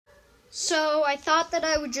So I thought that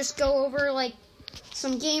I would just go over like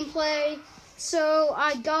some gameplay. So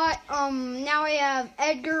I got now I have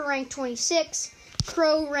Edgar ranked 26,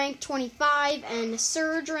 Crow ranked 25, and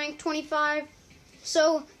Surge ranked 25.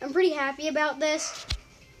 So I'm pretty happy about this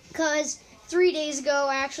because 3 days ago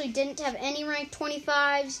I actually didn't have any ranked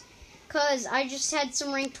 25s because I just had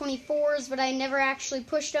some ranked 24s, but I never actually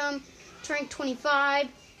pushed them to rank 25.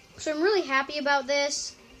 So I'm really happy about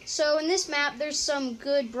this. So in this map, there's some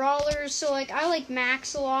good brawlers. So like I like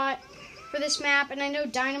Max a lot for this map, and I know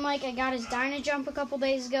Dynamite. I got his Dynajump a couple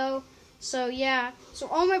days ago. So yeah. So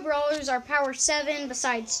all my brawlers are power 7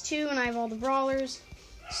 besides 2, and I have all the brawlers.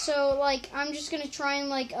 So like I'm just gonna try and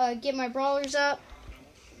like get my brawlers up.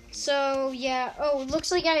 So yeah. Oh, it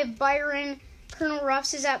looks like I have Byron. Colonel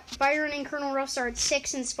Ruffs is at Byron and Colonel Ruffs are at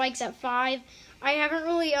 6 and Spike's at 5. I haven't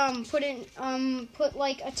really put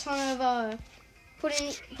like a ton of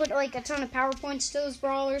put like a ton of PowerPoints to those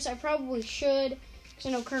brawlers. I probably should, because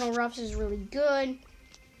I know Colonel Ruffs is really good.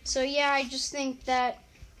 So yeah, I just think that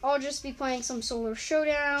I'll just be playing some solo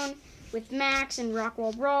showdown with Max and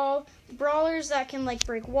Rockwall Brawl. Brawlers that can like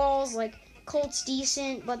break walls, like Colt's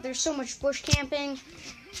decent, but there's so much bush camping.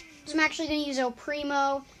 So I'm actually going to use El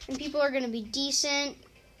Primo, and people are going to be decent,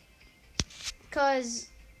 because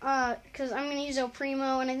I'm going to use El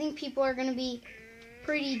Primo, and I think people are going to be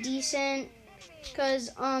pretty decent,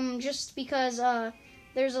 because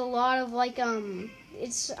there's a lot of like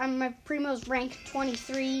my Primo's rank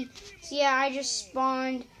 23. So yeah, I just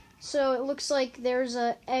spawned. So it looks like there's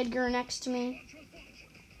a Edgar next to me.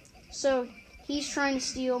 So he's trying to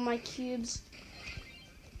steal my cubes.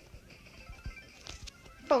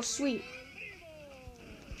 Oh sweet.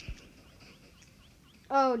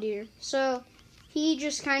 Oh dear. So he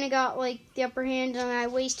just kind of got like the upper hand, and I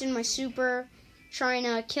wasted my super trying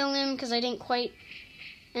to kill him because I didn't quite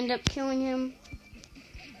end up killing him.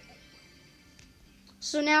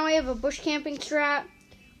 So now I have a bush camping strat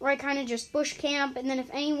where I kind of just bush camp, and then if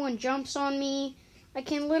anyone jumps on me, I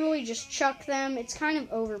can literally just chuck them. It's kind of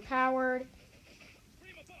overpowered.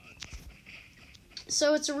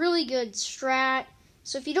 So it's a really good strat.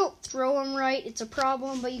 So if you don't throw them right, it's a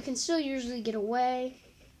problem, but you can still usually get away.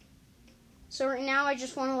 So right now I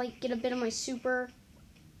just want to like get a bit of my super.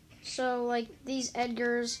 So like these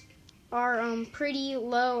Edgars are pretty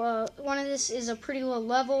low. One of this is a pretty low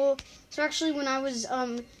level. So actually when I was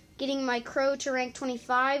getting my Crow to rank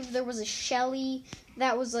 25, there was a Shelly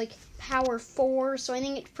that was like power 4. So I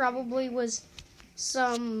think it probably was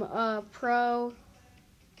some pro.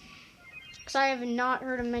 Because I have not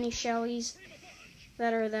heard of many Shellys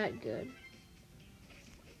that are that good.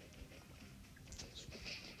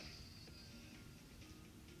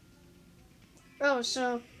 Oh,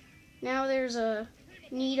 so now there's a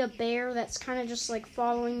Nita bear that's kind of just like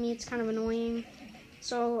following me. It's kind of annoying.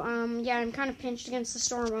 So yeah, I'm kind of pinched against the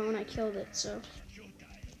storm when I killed it. So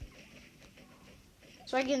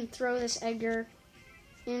I can throw this Edgar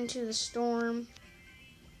into the storm.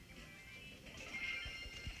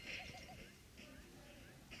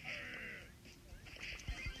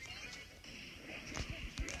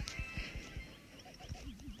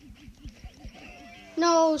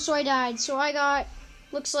 No, so I died. So I got,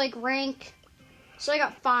 looks like rank, so I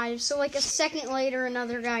got 5. So like a second later,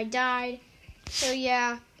 another guy died. So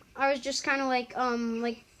yeah, I was just kind of like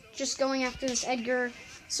just going after this Edgar.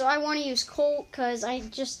 So I want to use Colt because I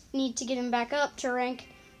just need to get him back up to rank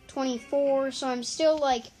 24. So I'm still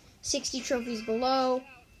like 60 trophies below.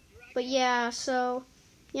 But yeah, so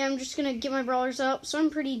yeah, I'm just going to get my brawlers up. So I'm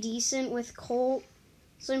pretty decent with Colt.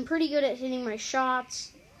 So I'm pretty good at hitting my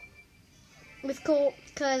shots with Colt,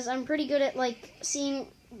 because I'm pretty good at like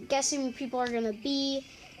guessing where people are gonna be.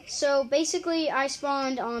 So basically I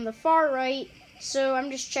spawned on the far right, so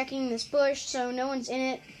I'm just checking this bush so no one's in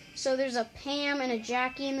it. So there's a Pam and a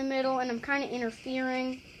Jackie in the middle, and I'm kind of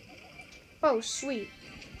interfering. Oh sweet.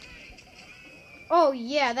 Oh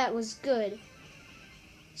yeah, that was good.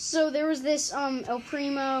 So there was this El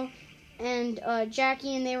Primo and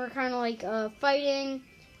Jackie, and they were kind of like fighting.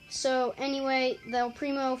 So anyway, the El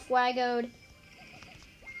Primo flagoed.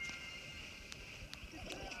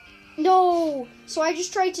 No! So I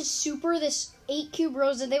just tried to super this 8 cube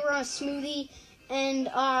Rosa. They were on a smoothie, and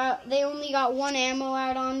they only got 1 ammo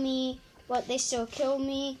out on me, but they still killed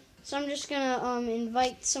me. So I'm just gonna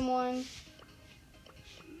invite someone.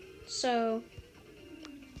 So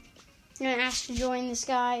I'm gonna ask to join this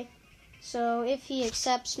guy. So if he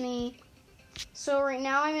accepts me. So right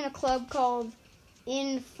now I'm in a club called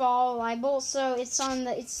Infallible. So it's in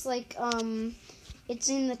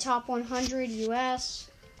the top 100 US.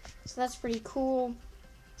 So that's pretty cool.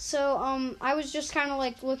 So I was just kind of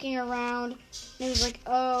like looking around, and it was like,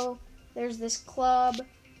 oh, there's this club.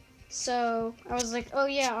 So I was like, oh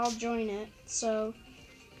yeah, I'll join it. So,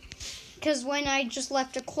 because when I just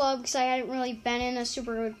left a club, because I hadn't really been in a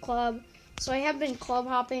super good club, so I have been club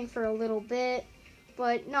hopping for a little bit,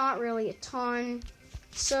 but not really a ton.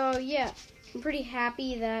 So yeah, I'm pretty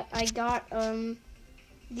happy that I got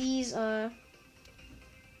these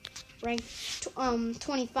rank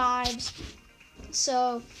 25s.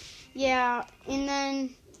 So yeah, and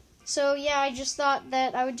then I just thought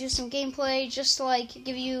that I would do some gameplay just to like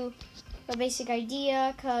give you a basic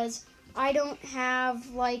idea, cause I don't have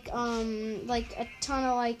like a ton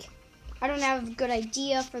of I don't have a good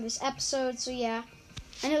idea for this episode. So yeah,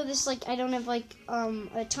 I know this I don't have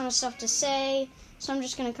a ton of stuff to say, so I'm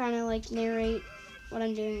just gonna kind of narrate what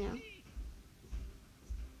I'm doing now.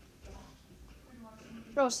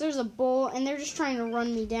 Oh, so there's a bull, and they're just trying to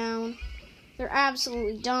run me down. They're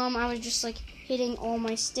absolutely dumb. I was just hitting all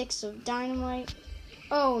my sticks of dynamite.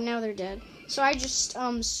 Oh, now they're dead. So I just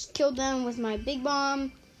killed them with my big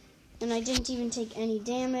bomb, and I didn't even take any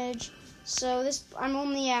damage. So I'm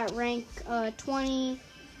only at rank 20,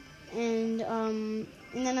 and then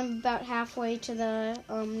I'm about halfway to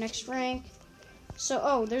the next rank.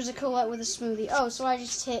 So there's a Colette with a smoothie. Oh, so I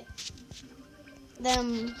just hit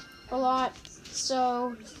them a lot.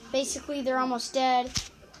 So basically they're almost dead.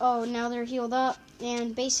 Oh, now they're healed up,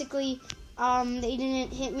 and basically they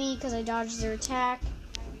didn't hit me because I dodged their attack.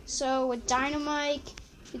 So with Dynamite,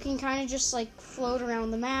 you can kind of just float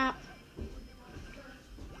around the map.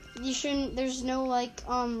 There's no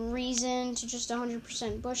reason to just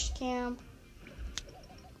 100% bush camp,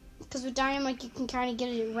 because with Dynamite you can kind of get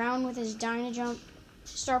it around with his Dyna Jump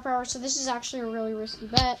star power. So this is actually a really risky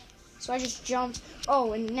bet. So I just jumped.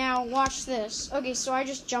 Oh, and now watch this. Okay, so I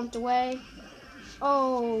just jumped away.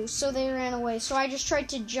 Oh, so they ran away. So I just tried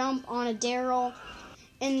to jump on a Daryl,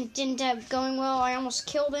 and it didn't end up going well. I almost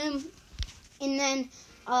killed him. And then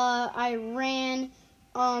I ran.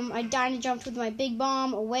 I Dyna jumped with my big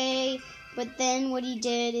bomb away. But then what he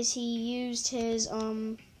did is he used his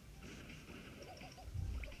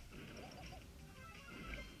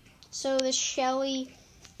So this Shelly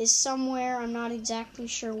is somewhere. I'm not exactly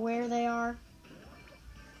sure where they are.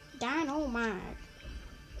 Dynamite.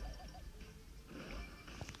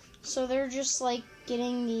 So they're just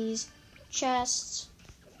getting these chests.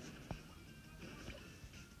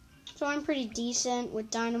 So I'm pretty decent with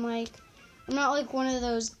Dynamite. I'm not one of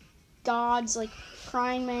those gods like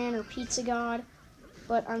Crying Man or Pizza God,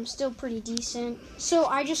 but I'm still pretty decent. So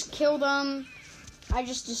I just killed them. I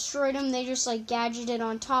just destroyed them. They just gadgeted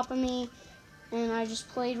on top of me, and I just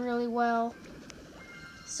played really well.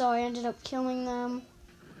 So I ended up killing them.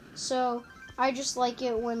 So I just like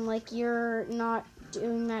it when you're not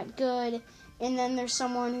doing that good, and then there's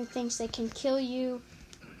someone who thinks they can kill you,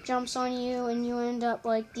 jumps on you, and you end up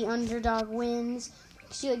the underdog wins.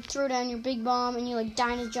 So you throw down your big bomb, and you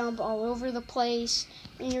Dyna jump all over the place,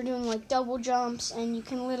 and you're doing double jumps, and you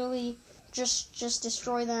can literally just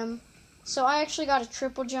destroy them. So I actually got a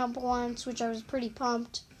triple jump once, which I was pretty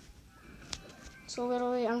pumped. So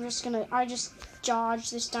literally I just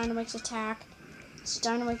dodged this Dynamite's attack. This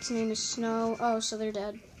Dynamite's name is Snow. Oh, so they're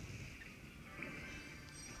dead.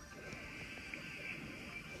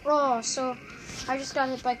 Oh, so I just got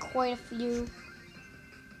hit by quite a few.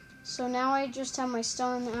 So now I just have my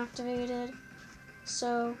stun activated.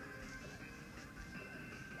 So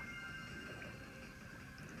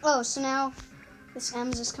now this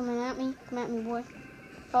M's is coming at me. Come at me, boy.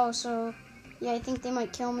 Oh, so yeah, I think they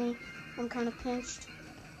might kill me. I'm kind of pinched.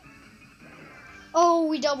 Oh,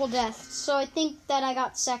 we double deathed. So I think that I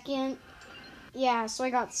got second. Yeah, so I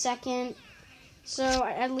got second. So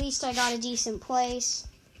at least I got a decent place.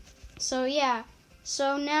 So yeah.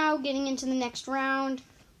 So now getting into the next round.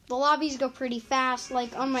 The lobbies go pretty fast.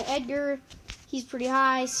 On my Edgar, he's pretty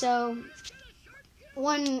high. So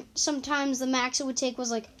sometimes the max it would take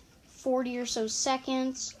was 40 or so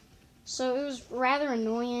seconds. So it was rather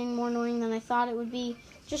annoying, more annoying than I thought it would be,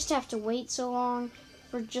 just to have to wait so long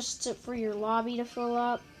for your lobby to fill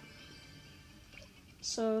up.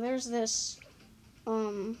 So there's this,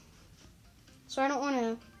 so I don't want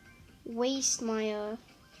to waste my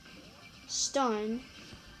stun,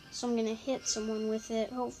 so I'm going to hit someone with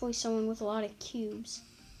it, hopefully someone with a lot of cubes.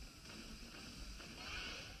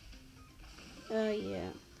 Yeah.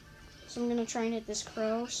 So I'm going to try and hit this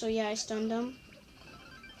crow. So yeah, I stunned him.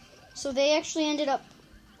 So they actually ended up...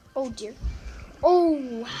 Oh, dear.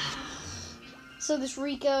 Oh! So this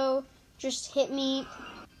Rico just hit me.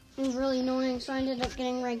 It was really annoying, so I ended up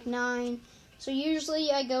getting rank 9. So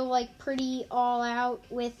usually I go, pretty all out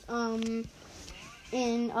with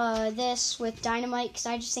in this with Dynamite because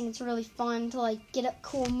I just think it's really fun to like get a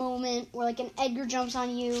cool moment where like an Edgar jumps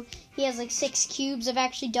on you. He has like 6 cubes. I've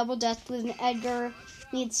actually double deathed with an Edgar.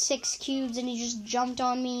 He had 6 cubes and he just jumped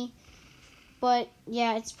on me. But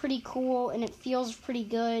yeah, it's pretty cool and it feels pretty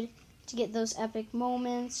good to get those epic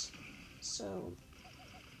moments. So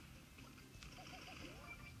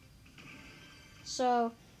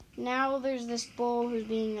now there's this bull who's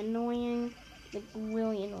being annoying, like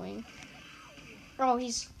really annoying.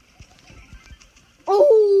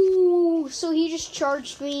 So he just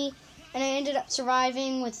charged me, and I ended up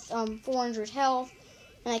surviving with 400 health,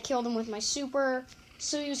 and I killed him with my super.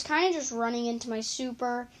 So he was kind of just running into my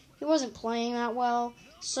super. He wasn't playing that well.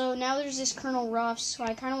 So now there's this Colonel Ruffs, who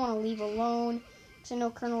I kind of want to leave alone, because I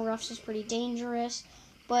know Colonel Ruffs is pretty dangerous.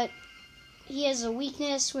 But he has a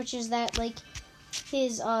weakness, which is that, like,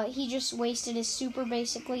 he just wasted his super,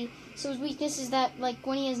 basically. So his weakness is that, like,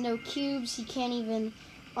 when he has no cubes, he can't even,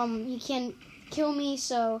 he can't kill me,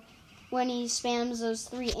 so when he spams those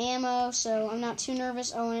 3 ammo, so I'm not too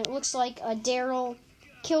nervous. Oh, and it looks like Daryl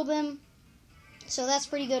killed him, so that's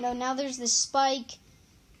pretty good. Oh, now there's this Spike.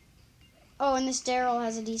 Oh, and this Daryl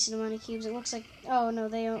has a decent amount of cubes. It looks like, oh, no,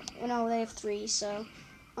 they have 3, so.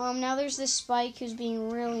 Now there's this Spike who's being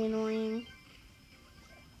really annoying.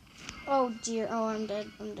 Oh, dear. Oh, I'm dead.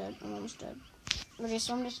 I'm almost dead. Okay,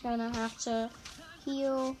 so I'm just gonna have to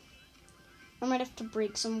heal. I might have to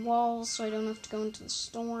break some walls so I don't have to go into the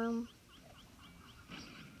storm.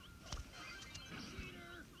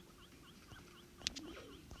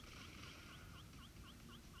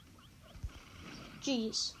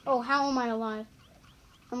 Jeez. Oh, how am I alive?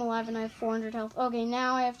 I'm alive and I have 400 health. Okay,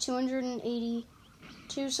 now I have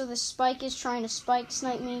 282, so the Spike is trying to spike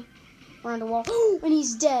snipe me around a wall. And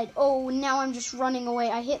he's dead. Oh, now I'm just running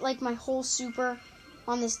away. I hit like my whole super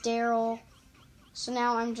on this Daryl. So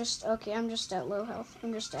now I'm just at low health.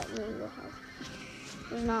 I'm just at really low health.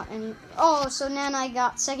 There's not any. Oh, so then I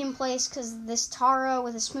got second place because this Tara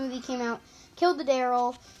with a smoothie came out, killed the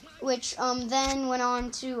Daryl, which then went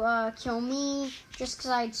on to kill me just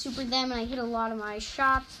because I had supered them and I hit a lot of my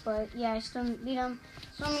shots. But yeah, I still didn't beat them.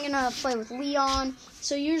 So I'm going to play with Leon.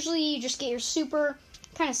 So usually you just get your super,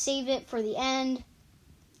 kind of save it for the end.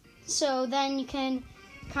 So then you can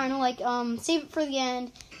kind of like save it for the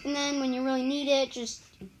end. And then when you really need it, just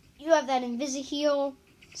you have that Invisi-heal.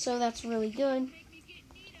 So that's really good.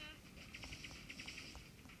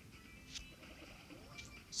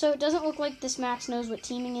 So it doesn't look like this Max knows what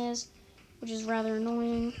teaming is, which is rather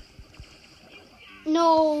annoying.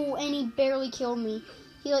 No, and he barely killed me.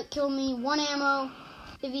 He like killed me 1 ammo.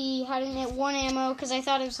 If he hadn't hit 1 ammo, because I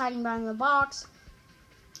thought he was hiding behind the box,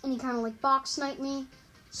 and he kind of like box sniped me.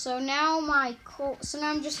 So now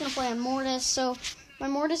I'm just gonna play on Mortis. So my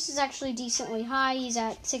Mortis is actually decently high. He's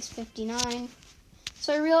at 659.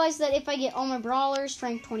 So I realized that if I get all my brawlers to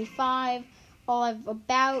rank 25. I'll have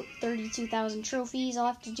about 32,000 trophies. I'll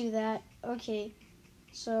have to do that. Okay.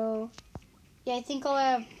 So, yeah, I think I'll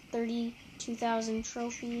have 32,000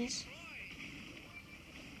 trophies.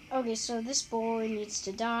 Okay, so this boy needs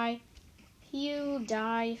to die. You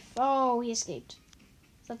die. Oh, he escaped.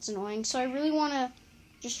 That's annoying. So I really want to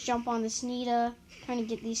just jump on this Nita, kind of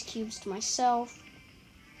get these cubes to myself.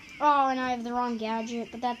 Oh, and I have the wrong gadget,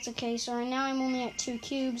 but that's okay. So right now I'm only at 2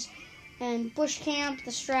 cubes. And bush camp,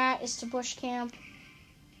 the strat is to bush camp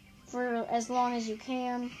for as long as you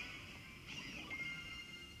can.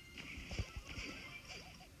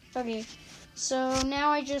 Okay, so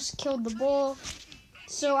now I just killed the bull.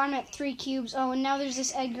 So I'm at 3 cubes. Oh, and now there's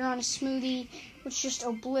this Edgar on a smoothie, which just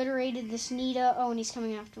obliterated this Nita. Oh, and he's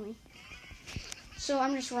coming after me. So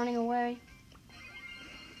I'm just running away.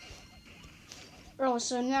 Oh,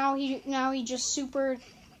 so now he just supered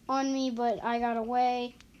on me, but I got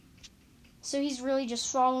away. So he's really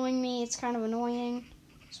just following me. It's kind of annoying.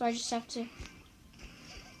 So I just have to...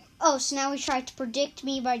 Oh, so now he tried to predict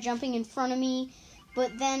me by jumping in front of me.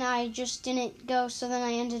 But then I just didn't go. So then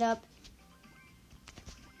I ended up...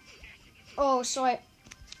 Oh, so I...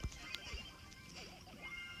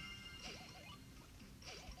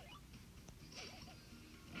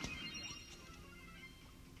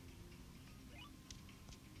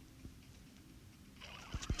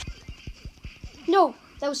 No!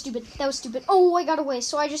 That was stupid. That was stupid. Oh, I got away.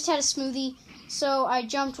 So I just had a smoothie. So I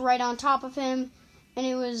jumped right on top of him. And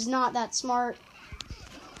it was not that smart.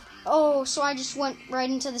 Oh, so I just went right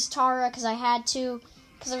into this Tara because I had to.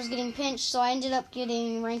 Because I was getting pinched. So I ended up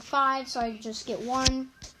getting rank 5. So I just get 1.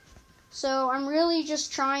 So I'm really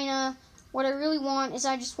just trying to... What I really want is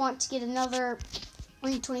I just want to get another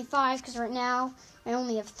rank 25. Because right now I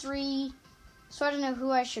only have 3. So I don't know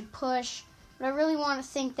who I should push. But I really want to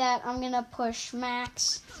think that I'm going to push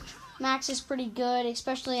Max. Max is pretty good,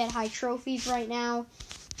 especially at high trophies right now.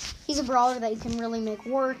 He's a brawler that you can really make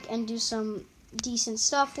work and do some decent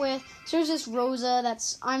stuff with. So there's this Rosa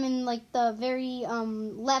I'm in like the very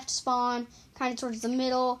left spawn, kind of towards the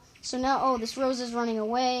middle. So now, this Rosa's running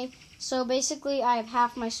away. So basically I have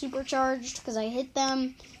half my supercharged because I hit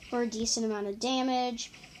them for a decent amount of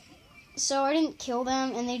damage. So I didn't kill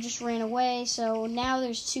them and they just ran away. So now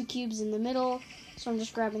there's 2 cubes in the middle. So I'm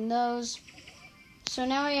just grabbing those. So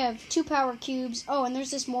now I have 2 power cubes. Oh, and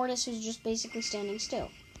there's this Mortis who's just basically standing still.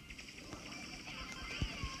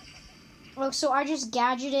 Oh, so I just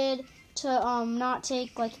gadgeted to not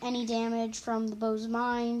take like any damage from the Bo's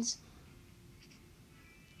mines.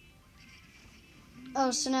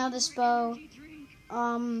 Oh, so now this Bo,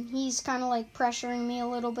 he's kind of like pressuring me a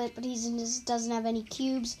little bit, but he doesn't have any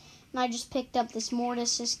cubes. And I just picked up this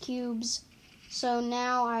Mortis's cubes. So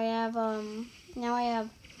now I have,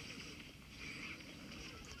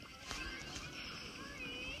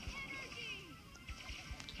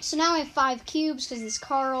 So now I have 5 cubes because this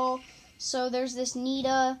Carl. So there's this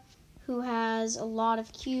Nita who has a lot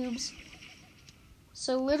of cubes.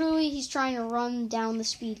 So literally he's trying to run down the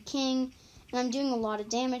Speed King. And I'm doing a lot of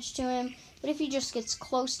damage to him. But if he just gets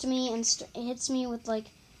close to me and hits me with like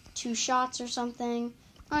 2 shots or something,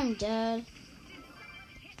 I'm dead.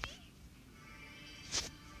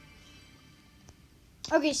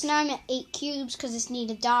 Okay, so now I'm at 8 cubes because this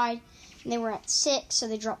Nita died. And they were at 6, so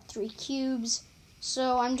they dropped 3 cubes.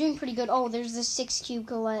 So I'm doing pretty good. Oh, there's this 6 cube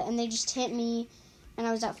Colette, and they just hit me. And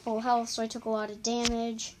I was at full health, so I took a lot of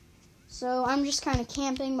damage. So I'm just kind of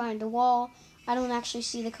camping behind a wall. I don't actually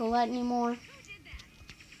see the Colette anymore.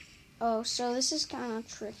 Oh, so this is kind of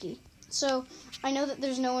tricky. So I know that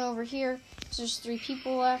there's no one over here, because there's 3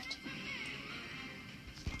 people left.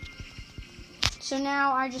 So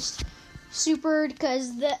now I just supered,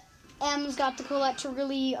 because the M's got the Colette to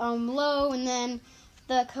really low, and then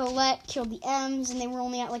the Colette killed the M's, and they were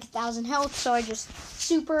only at like 1,000 health, so I just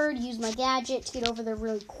supered, used my gadget to get over there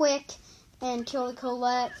really quick, and kill the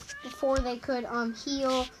Colette before they could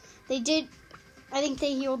heal. I think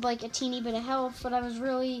they healed like a teeny bit of health, but I was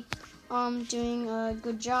really doing a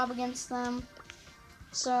good job against them.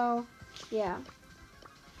 So, yeah.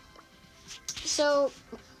 So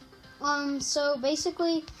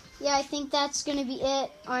basically, yeah, I think that's gonna be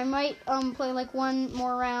it. I might play like one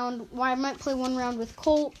more round. I might play one round with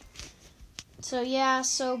Colt. So yeah,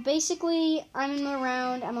 so basically I'm in the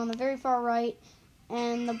round. I'm on the very far right,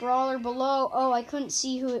 and the brawler below. Oh, I couldn't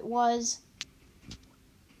see who it was.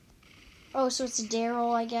 Oh, so it's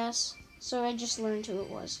Daryl, I guess. So I just learned who it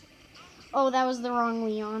was. Oh, that was the wrong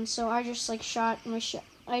Leon. So I just like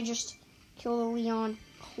I just killed the Leon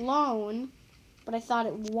clone, but I thought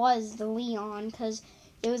it was the Leon because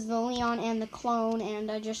it was the Leon and the clone, and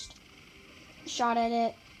I just shot at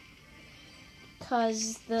it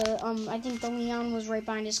because I think the Leon was right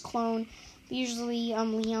behind his clone. But usually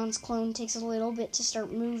Leon's clone takes a little bit to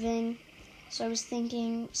start moving. So I was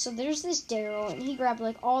thinking, so there's this Daryl, and he grabbed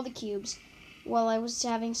like all the cubes while I was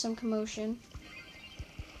having some commotion.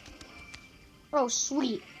 Oh,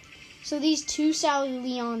 sweet. So these 2 Sally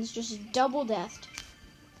Leons just double deathed.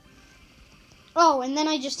 Oh, and then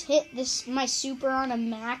I just hit my super on a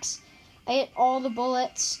max. I hit all the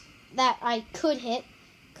bullets that I could hit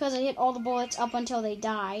because I hit all the bullets up until they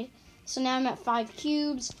died. So now I'm at 5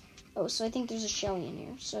 cubes. Oh, so I think there's a Shelly in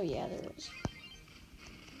here. So yeah, there is.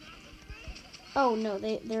 Oh, no,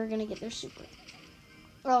 they're going to get their super.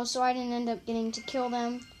 Oh, so I didn't end up getting to kill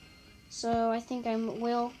them. So I think I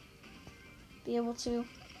will be able to.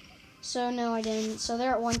 So no, I didn't. So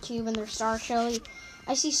they're at 1 cube and they're Star Shelly.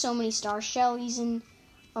 I see so many Star Shellys in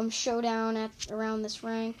Showdown around this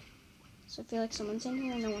rank. So I feel like someone's in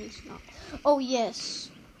here. No one's not. Oh, yes.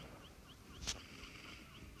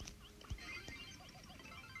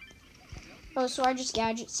 Oh, so I just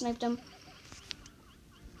gadget sniped him.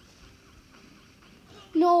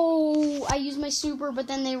 No, I used my super, but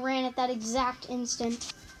then they ran at that exact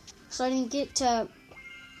instant. So I didn't get to,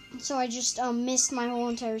 so I just missed my whole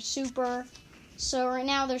entire super. So right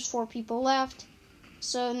now there's 4 people left.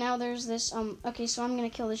 So now there's this, okay, so I'm going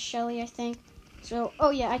to kill this Shelly, I think. So, oh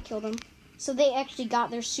yeah, I killed him. So they actually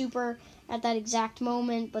got their super at that exact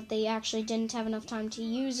moment, but they actually didn't have enough time to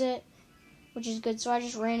use it, which is good. So I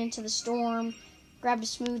just ran into the storm, grabbed a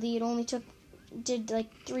smoothie. It only did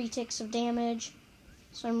like 3 ticks of damage.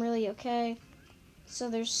 So I'm really okay. So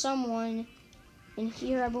there's someone in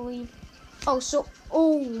here, I believe. Oh, so,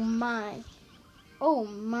 oh my.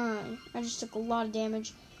 I just took a lot of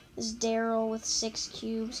damage. This is Daryl with 6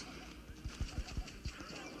 cubes.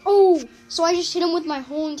 Oh, so I just hit him with my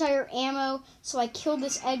whole entire ammo. So I killed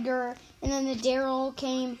this Edgar, and then the Daryl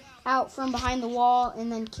came out from behind the wall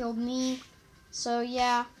and then killed me. So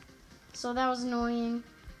yeah, so that was annoying.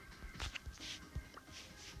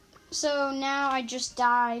 So now I just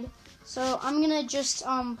died. So I'm gonna just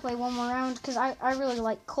play one more round because I really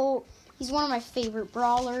like Colt. He's one of my favorite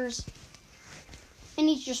brawlers, and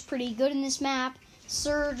he's just pretty good in this map.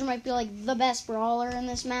 Surge might be like the best brawler in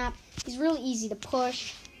this map. He's really easy to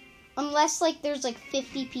push. Unless like there's like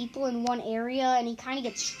 50 people in one area and he kind of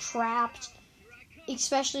gets trapped,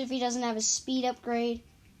 especially if he doesn't have his speed upgrade.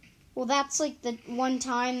 Well, that's like the one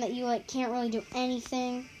time that you like can't really do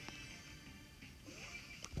anything.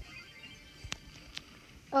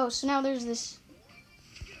 Oh, so now there's this.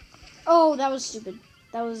 Oh, that was stupid.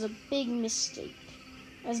 That was a big mistake,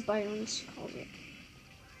 as Byron calls it.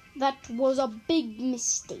 That was a big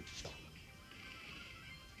mistake.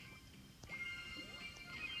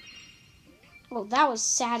 Oh, that was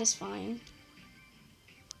satisfying.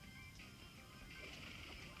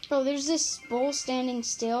 Oh, there's this bull standing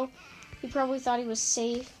still. He probably thought he was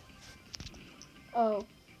safe. Oh,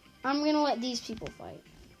 I'm gonna let these people fight.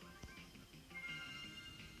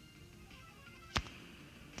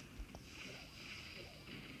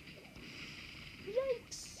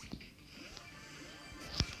 Yikes.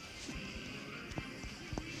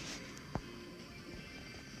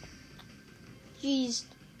 Jeez.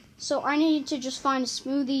 So I needed to just find a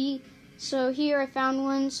smoothie. So here I found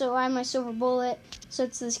one. So I have my silver bullet. So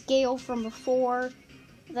it's this Gale from before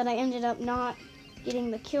that I ended up not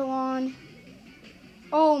getting the kill on.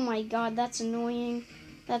 Oh my god, that's annoying.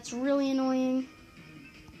 That's really annoying.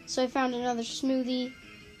 So I found another smoothie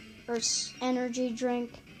or energy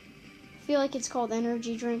drink. I feel like it's called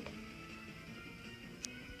energy drink.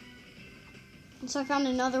 And so I found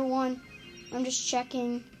another one. I'm just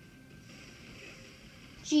checking.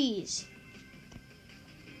 Jeez.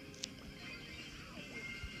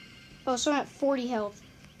 Oh, so I'm at 40 health.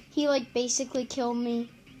 He like basically killed me.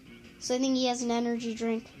 So I think he has an energy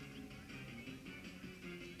drink.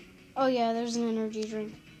 Oh yeah, there's an energy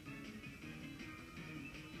drink.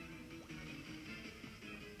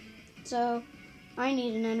 So I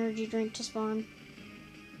need an energy drink to spawn.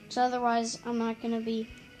 So otherwise I'm not gonna be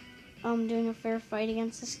doing a fair fight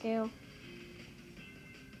against this Gale.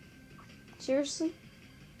 Seriously?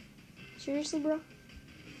 Seriously, bro?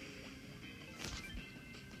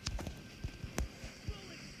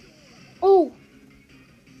 Oh!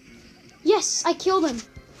 Yes, I killed him.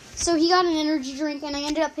 So he got an energy drink, and I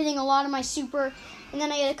ended up hitting a lot of my super, and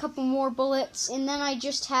then I had a couple more bullets, and then I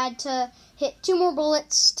just had to hit 2 more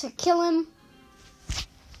bullets to kill him.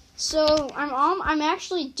 So I'm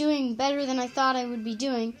actually doing better than I thought I would be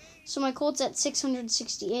doing. So my Colt's at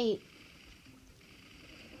 668.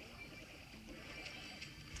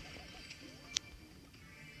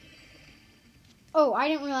 Oh, I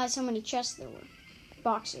didn't realize how many chests there were.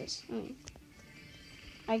 Boxes.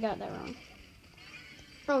 I got that wrong.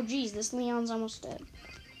 Oh, geez, this Leon's almost dead.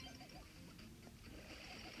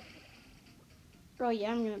 Oh,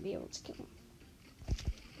 yeah, I'm going to be able to kill him.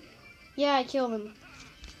 Yeah, I killed him.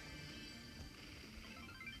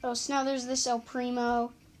 Oh, so now there's this El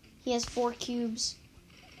Primo. He has 4 cubes.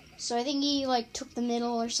 So I think he, like, took the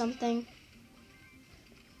middle or something.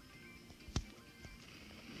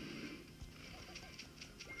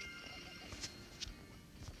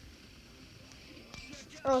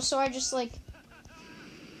 Oh, so I just, like...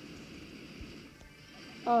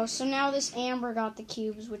 Oh, so now this Amber got the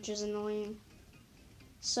cubes, which is annoying.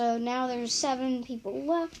 So now there's 7 people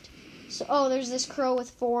left. So, oh, there's this Crow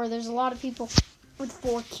with 4. There's a lot of people with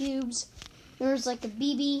 4 cubes. There's, like, a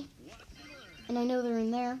BB. And I know they're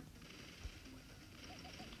in there.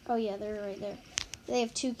 Oh, yeah, they're right there. They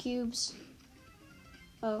have 2 cubes.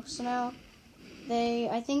 Oh, so now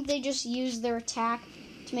I think they just used their attack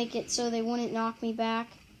to make it so they wouldn't knock me back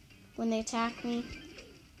when they attack me.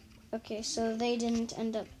 Okay, so they didn't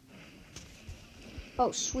end up...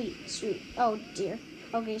 Oh, sweet. Oh, dear.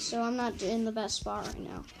 Okay, so I'm not in the best spot right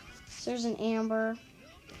now. So there's an Amber.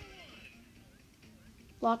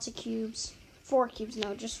 Lots of cubes. 4 cubes,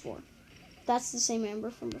 no, just 4. That's the same Amber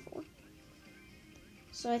from before.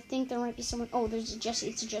 So I think there might be someone... Oh, there's a Jessie.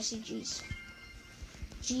 It's a Jessie. Jeez.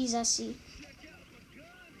 Jeez, SC.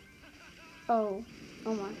 Oh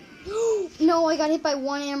my. No, I got hit by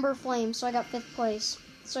 1 Amber Flame, so I got 5th place.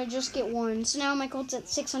 So I just get 1. So now my Colt's at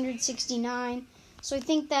 669. So I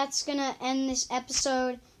think that's going to end this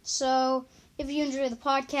episode. So if you enjoy the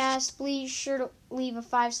podcast, please sure to leave a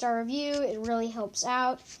 5-star review. It really helps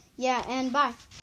out. Yeah, and bye.